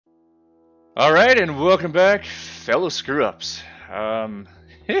All right, and welcome back, fellow screw-ups. Um,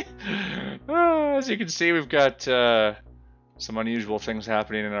 as you can see, we've got some unusual things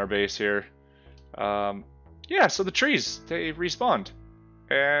happening in our base here. Um, yeah, so the trees, they respawned,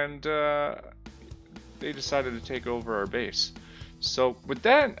 and they decided to take over our base. So with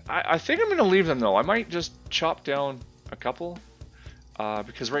that, I think I'm going to leave them, though. I might just chop down a couple,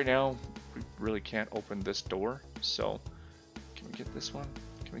 because right now, we really can't open this door. So, can we get this one?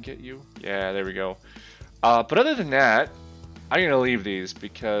 Can we get you? Yeah, there we go. But other than that, I'm gonna leave these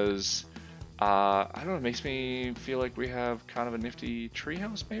because I don't know. It makes me feel like we have kind of a nifty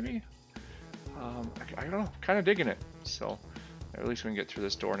treehouse, maybe. I don't know. Kind of digging it. So at least we can get through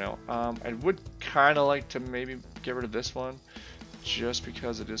this door now. I would kind of like to maybe get rid of this one, just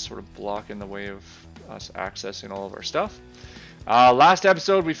because it is sort of blocking the way of us accessing all of our stuff. Last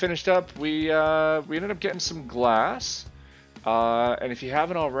episode we finished up. We ended up getting some glass. And if you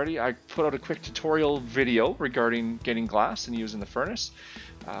haven't already, I put out a quick tutorial video regarding getting glass and using the furnace.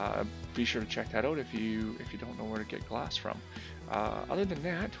 Be sure to check that out if you don't know where to get glass from. Other than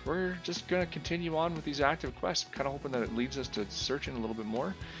that, we're just gonna continue on with these active quests. I'm kind of hoping that it leads us to searching a little bit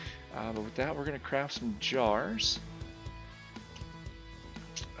more. But with that, we're gonna craft some jars.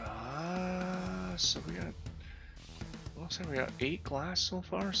 So we got, looks like we got 8 glass so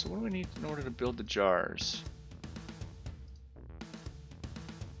far. So what do we need in order to build the jars?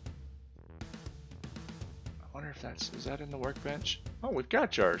 I wonder if is that in the workbench? Oh, we've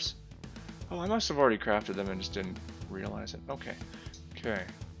got jars. Oh, I must have already crafted them and just didn't realize it. Okay. Okay.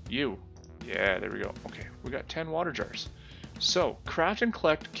 You. Yeah, there we go. Okay, we got 10 water jars. So, craft and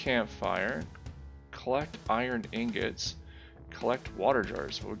collect campfire, collect iron ingots, collect water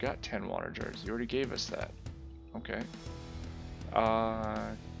jars. Well, we got 10 water jars. You already gave us that. Okay.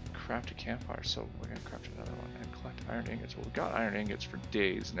 Craft a campfire. So, we're going to craft another one and collect iron ingots. Well, we've got iron ingots for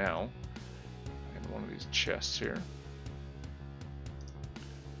days now. In one of these chests here.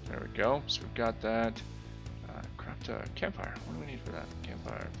 There we go. So we've got that. Craft a campfire. What do we need for that?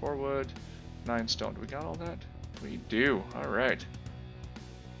 Campfire. 4 wood, 9 stone. Do we got all that? We do. Alright.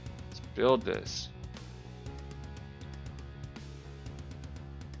 Let's build this.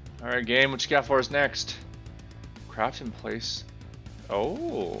 Alright, game. What you got for us next? Craft and place.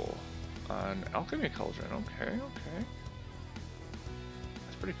 Oh. An alchemy cauldron. Okay, okay.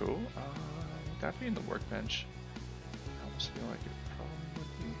 That's pretty cool. Would that be in the workbench? I almost feel like it probably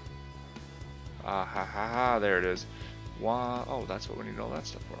would be. Ah ha ha ha, there it is. Wow, oh, that's what we need all that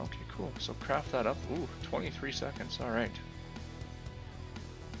stuff for. Okay, cool. So craft that up. Ooh, 23 seconds. All right.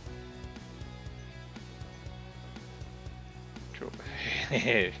 Cool.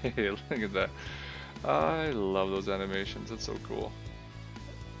 Look at that. I love those animations. It's so cool.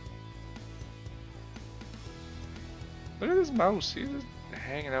 Look at this mouse. He's just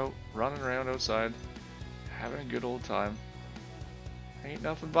hanging out, running around outside, having a good old time. Ain't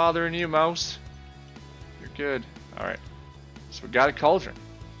nothing bothering you, mouse. You're good. All right. So we got a cauldron.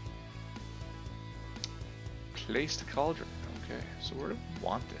 Place the cauldron. Okay, so where do we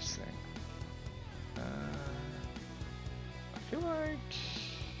want this thing? I feel like,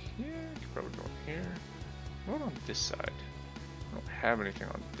 yeah, I could probably go in here. What on this side? I don't have anything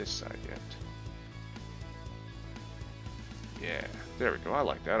on this side yet. Yeah, there we go. I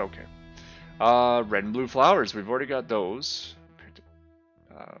like that. Okay. Red and blue flowers. We've already got those. Picked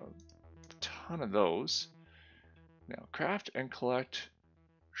a ton of those. Now, craft and collect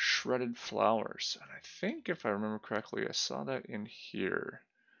shredded flowers. And I think, if I remember correctly, I saw that in here.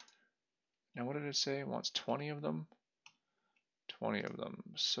 Now, what did it say? It wants 20 of them? 20 of them.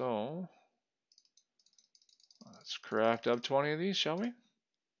 So, let's craft up 20 of these, shall we?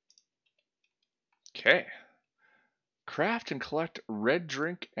 Okay. Craft and collect red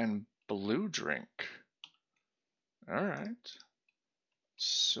drink and blue drink. Alright.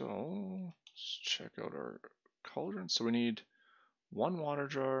 So, let's check out our cauldron. So we need one water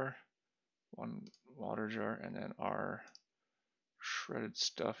jar, and then our shredded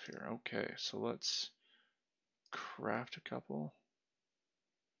stuff here. Okay, so let's craft a couple.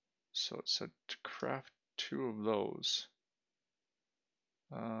 So it said to craft 2 of those.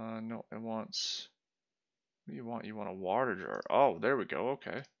 No, it wants, what do you want? You want a water jar. Oh, there we go,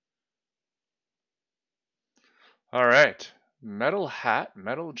 okay. Alright, metal hat,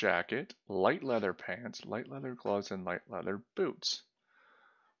 metal jacket, light leather pants, light leather gloves, and light leather boots.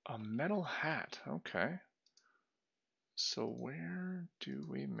 A metal hat, okay. So where do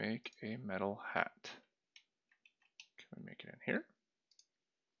we make a metal hat? Can we make it in here?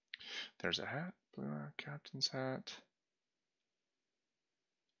 There's a hat, captain's hat.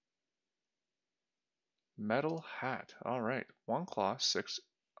 Metal hat, all right. 1 cloth, 6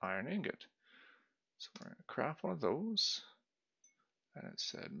 iron ingot. So we're going to craft one of those. And it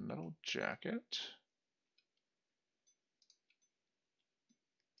said metal jacket.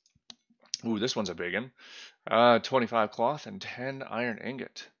 Ooh, this one's a big one. 25 cloth and 10 iron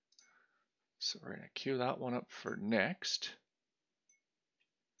ingot. So we're going to queue that one up for next.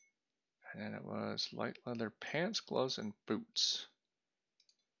 And then it was light leather pants, gloves, and boots.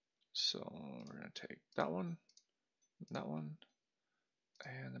 So we're going to take that one,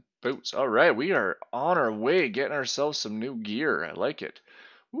 and the boots. All right, we are on our way, getting ourselves some new gear. I like it.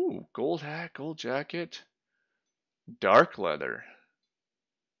 Ooh, gold hat, gold jacket, dark leather.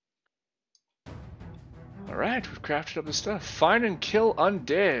 All right, we've crafted up the stuff. Find and kill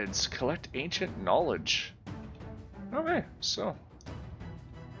undeads. Collect ancient knowledge. Okay, so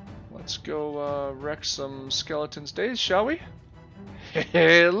let's go wreck some skeletons' days, shall we?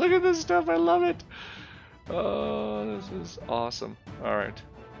 Hey, look at this stuff. I love it. Oh, this is awesome. All right.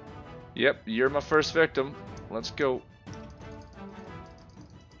 Yep, you're my first victim. Let's go.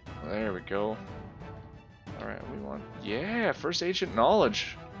 There we go. All right, we want... Yeah, first ancient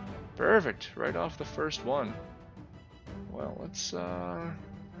knowledge. Perfect. Right off the first one. Well, let's go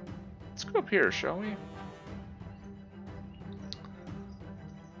up here, shall we?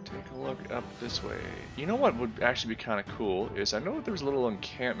 Take a look up this way. You know what would actually be kind of cool is I know that there's a little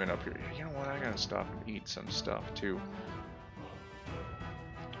encampment up here. You know what? I gotta stop and eat some stuff too.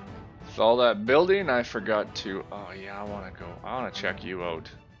 With all that building, I forgot to. Oh yeah, I want to go. I want to check you out.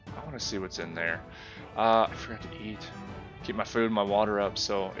 I want to see what's in there. I forgot to eat. Keep my food and my water up.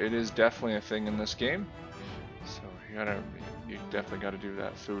 So it is definitely a thing in this game. So you definitely got to do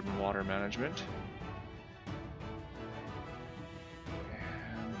that food and water management.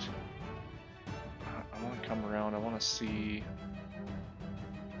 I want to come around. I want to see.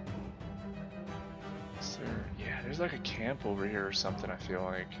 Is there? Yeah, there's like a camp over here or something. I feel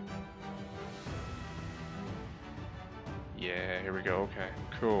like. Yeah, here we go. Okay,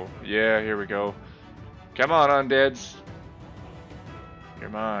 cool. Yeah, here we go. Come on, undeads. You're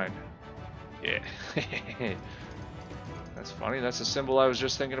mine. Yeah. That's funny. That's a symbol I was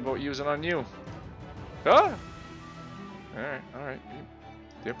just thinking about using on you. Ah! Alright, alright.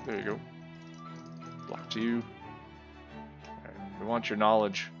 Yep, there you go. Blocked you. Alright, we want your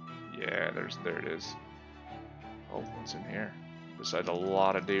knowledge. Yeah, there it is. Oh, what's in here? Besides a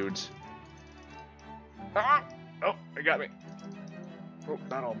lot of dudes. Ah! Oh, they got me. Oh,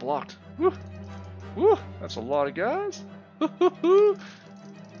 not all blocked. Woo! Woo! That's a lot of guys. Come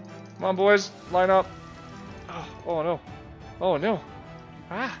on, boys, line up. Oh, oh no. Oh no.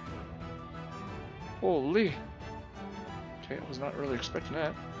 Ah! Holy. Okay, I was not really expecting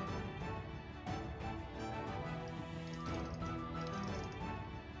that.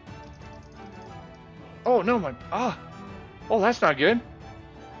 Oh no, my... Ah! Oh, that's not good.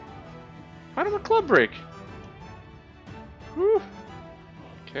 How did my club break? Whew.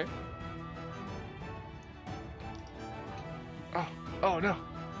 Okay. Oh, oh no.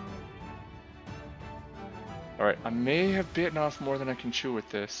 Alright, I may have bitten off more than I can chew with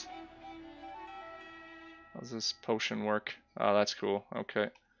this. How does this potion work? Oh, that's cool. Okay.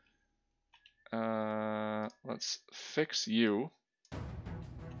 Let's fix you.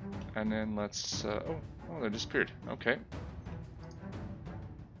 And then let's, oh, they disappeared. Okay.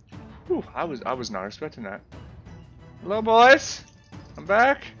 Whew, I was not expecting that. Hello, boys. I'm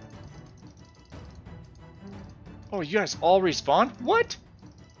back. Oh, you guys all respawned? What?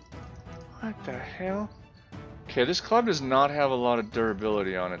 What the hell? Okay, this club does not have a lot of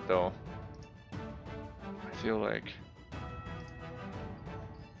durability on it, though. I feel like...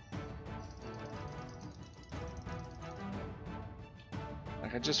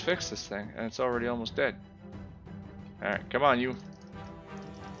 I just fixed this thing, and it's already almost dead. Alright, come on, you.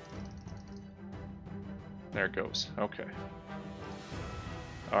 There it goes. Okay.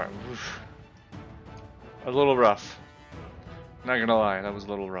 Alright. A little rough. Not gonna lie, that was a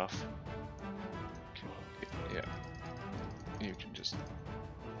little rough. Okay. Yeah. You can just...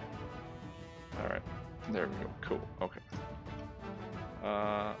 Alright. There we go. Cool. Okay.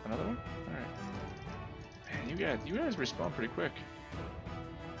 Another one? Alright. Man, you guys respawn pretty quick.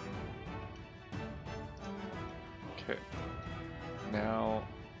 Okay. Now,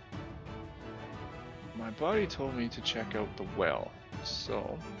 my buddy told me to check out the well,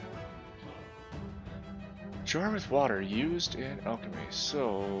 so... Jar with water used in alchemy.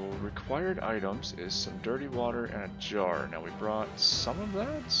 So, required items is some dirty water and a jar. Now, we brought some of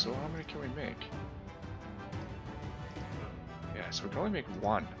that, so how many can we make? Yeah, so we can only make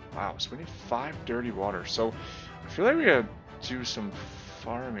one. Wow, so we need 5 dirty water. So, I feel like we gotta do some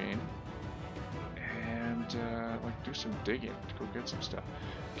farming. And like do some digging to go get some stuff.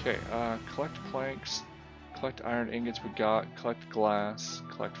 Okay, collect planks, collect iron ingots we got, collect glass,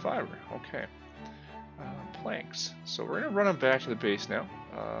 collect fiber. Okay, planks. So we're gonna run them back to the base now.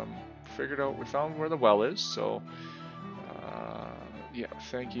 Figured out, we found where the well is, so yeah,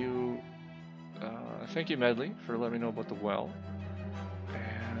 thank you Medley for letting me know about the well.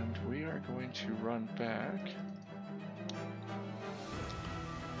 And we are going to run back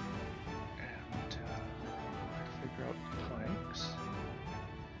and figure out planks.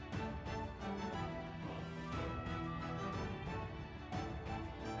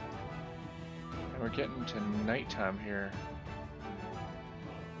 And we're getting to nighttime here.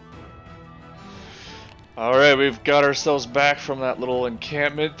 Alright, we've got ourselves back from that little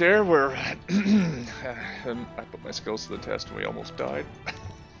encampment there where I put my skills to the test and we almost died.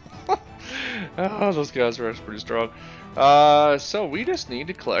 Oh, those guys were pretty strong. So we just need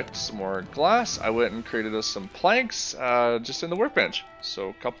to collect some more glass. I went and created us some planks just in the workbench. So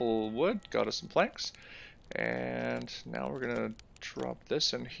a couple wood, got us some planks. And now we're going to drop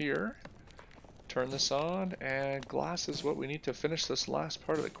this in here. Turn this on, and glass is what we need to finish this last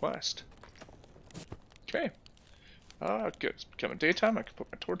part of the quest. Okay. Good. It's becoming daytime. I can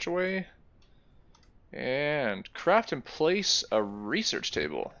put my torch away. And craft and place a research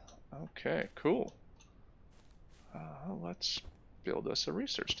table. Okay, cool. Let's build us a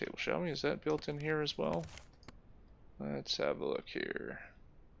research table, shall we? Is that built in here as well? Let's have a look here.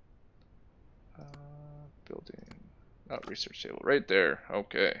 Building. Oh, research table. Right there.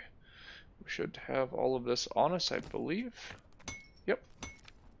 Okay. We should have all of this on us, I believe. Yep.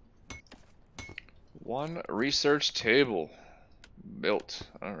 One research table built.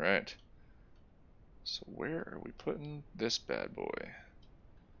 Alright. So where are we putting this bad boy?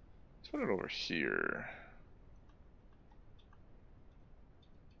 Let's put it over here.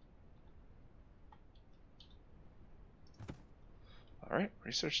 Alright,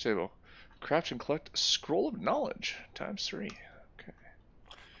 research table. Craft and collect a scroll of knowledge ×3. Okay.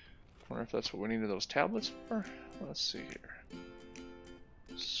 Wonder if that's what we needed those tablets for? Let's see here.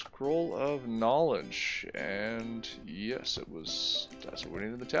 Scroll of knowledge, and yes, it was. That's what we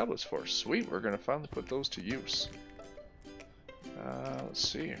needed the tablets for. Sweet, we're gonna finally put those to use. Let's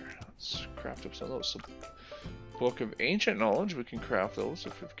see here. Let's craft up some of those. So, Book of Ancient Knowledge, we can craft those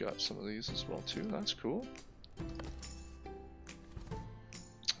if we've got some of these as well too. That's cool.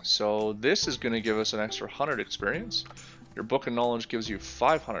 So this is going to give us an extra 100 experience. Your Book of Knowledge gives you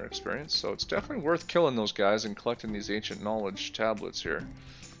 500 experience, so it's definitely worth killing those guys and collecting these Ancient Knowledge tablets here.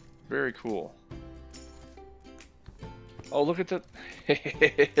 Very cool. Oh, look at that.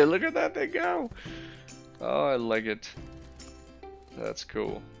 Look at that thing go. Oh, I like it. That's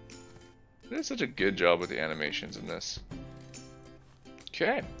cool. They did such a good job with the animations in this.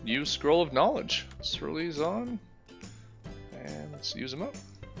 Okay, use Scroll of Knowledge. Let's throw these on, and let's use them up.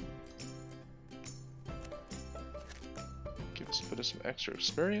 Give us a bit of some extra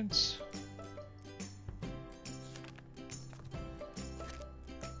experience.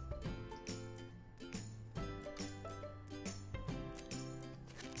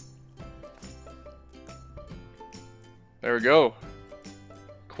 There we go.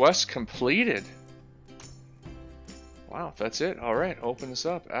 Quest completed. Wow, that's it. Alright, open this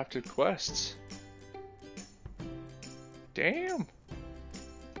up. Active quests. Damn.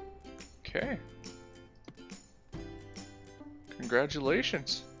 Okay.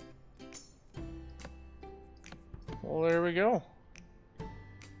 Congratulations. Well, there we go.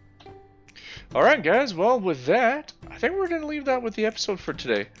 Alright, guys. Well, with that, I think we're going to leave that with the episode for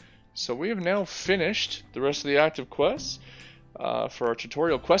today. So we have now finished the rest of the active quests for our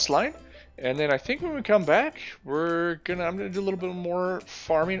tutorial quest line. And then I think when we come back, I'm gonna do a little bit more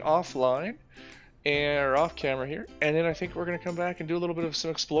farming offline or off camera here. And then I think we're gonna come back and do a little bit of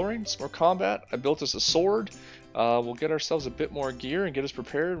some exploring, some more combat. I built us a sword. We'll get ourselves a bit more gear and get us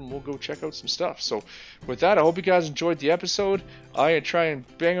prepared, and we'll go check out some stuff. So with that, I hope you guys enjoyed the episode. I try and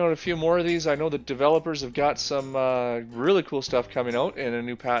bang out a few more of these. I know the developers have got some really cool stuff coming out in a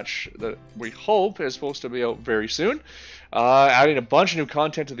new patch that we hope is supposed to be out very soon. Adding a bunch of new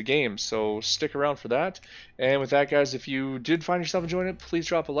content to the game, so stick around for that. And with that, guys, if you did find yourself enjoying it, please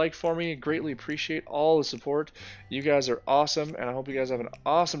drop a like for me. Greatly appreciate all the support. You guys are awesome, and I hope you guys have an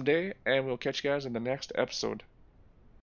awesome day, and we'll catch you guys in the next episode.